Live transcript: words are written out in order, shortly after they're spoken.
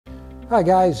Hi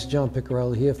guys, John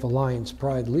Piccarelli here for Lions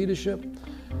Pride Leadership.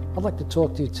 I'd like to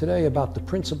talk to you today about the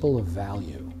principle of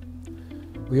value.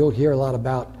 We all hear a lot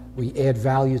about we add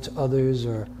value to others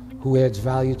or who adds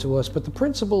value to us, but the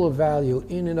principle of value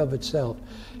in and of itself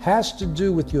has to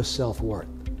do with your self-worth.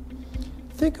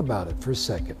 Think about it for a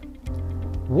second.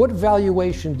 What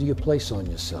valuation do you place on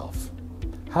yourself?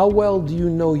 How well do you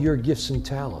know your gifts and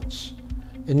talents?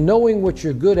 In knowing what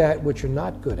you're good at, what you're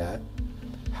not good at,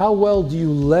 how well do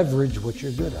you leverage what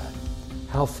you're good at?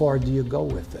 How far do you go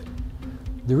with it?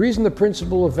 The reason the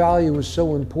principle of value is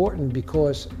so important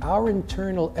because our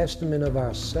internal estimate of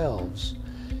ourselves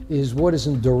is what is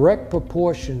in direct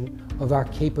proportion of our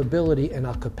capability and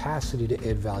our capacity to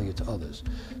add value to others.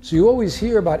 So you always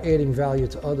hear about adding value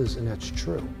to others, and that's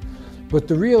true. But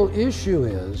the real issue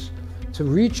is, to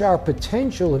reach our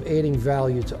potential of adding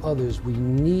value to others, we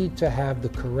need to have the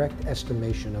correct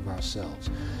estimation of ourselves.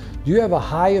 Do you have a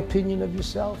high opinion of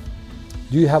yourself?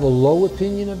 Do you have a low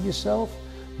opinion of yourself?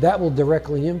 That will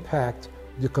directly impact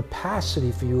the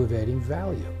capacity for you of adding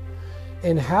value.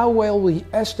 And how well we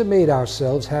estimate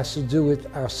ourselves has to do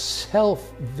with our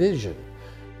self-vision.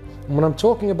 And when I'm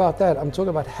talking about that, I'm talking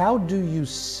about how do you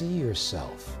see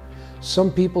yourself?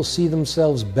 Some people see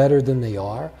themselves better than they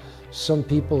are. Some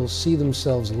people see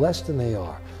themselves less than they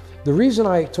are. The reason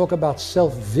I talk about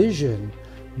self-vision,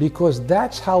 because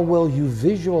that's how well you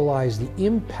visualize the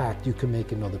impact you can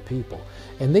make in other people.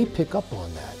 And they pick up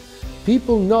on that.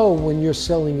 People know when you're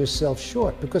selling yourself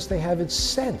short because they have a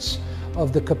sense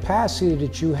of the capacity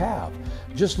that you have.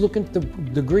 Just look at the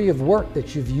degree of work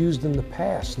that you've used in the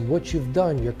past and what you've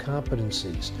done, your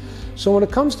competencies. So when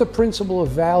it comes to principle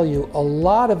of value, a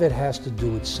lot of it has to do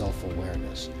with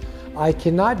self-awareness. I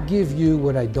cannot give you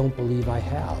what I don't believe I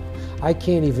have. I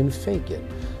can't even fake it.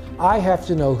 I have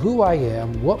to know who I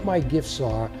am, what my gifts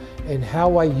are, and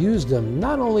how I use them.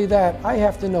 Not only that, I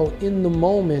have to know in the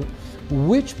moment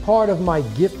which part of my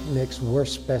gift mix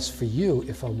works best for you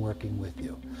if I'm working with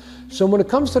you. So when it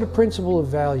comes to the principle of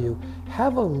value,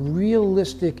 have a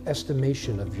realistic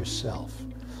estimation of yourself.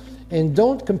 And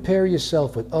don't compare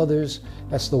yourself with others.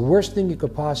 That's the worst thing you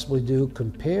could possibly do.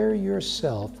 Compare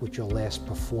yourself with your last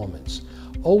performance.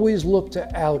 Always look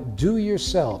to outdo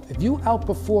yourself. If you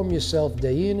outperform yourself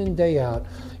day in and day out,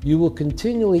 you will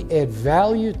continually add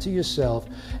value to yourself,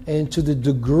 and to the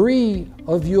degree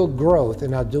of your growth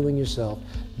in outdoing yourself,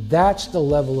 that's the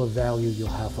level of value you'll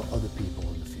have for other people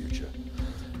in the future.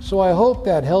 So I hope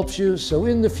that helps you. So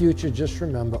in the future, just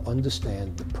remember,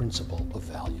 understand the principle of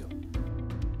value.